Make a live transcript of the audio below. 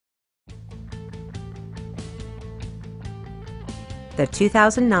the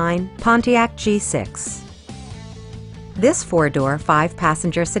 2009 Pontiac G6. This four-door,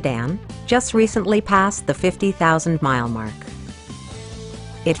 five-passenger sedan just recently passed the 50,000-mile mark.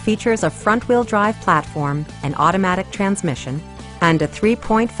 It features a front-wheel drive platform, an automatic transmission, and a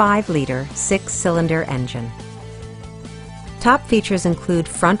 3.5-liter six-cylinder engine. Top features include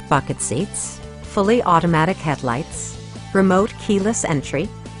front bucket seats, fully automatic headlights, remote keyless entry,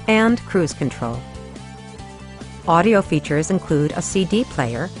 and cruise control. Audio features include a CD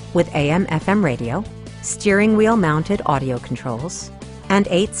player with AM/FM radio, steering wheel mounted audio controls, and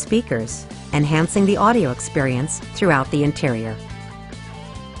 8 speakers, enhancing the audio experience throughout the interior.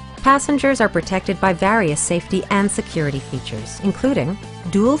 Passengers are protected by various safety and security features, including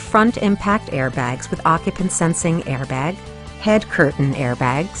dual front impact airbags with occupant sensing airbag, head curtain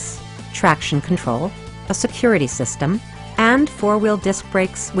airbags, traction control, a security system, and four-wheel disc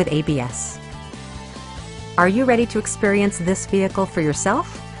brakes with ABS. Are you ready to experience this vehicle for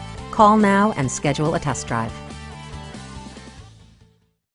yourself? Call now and schedule a test drive.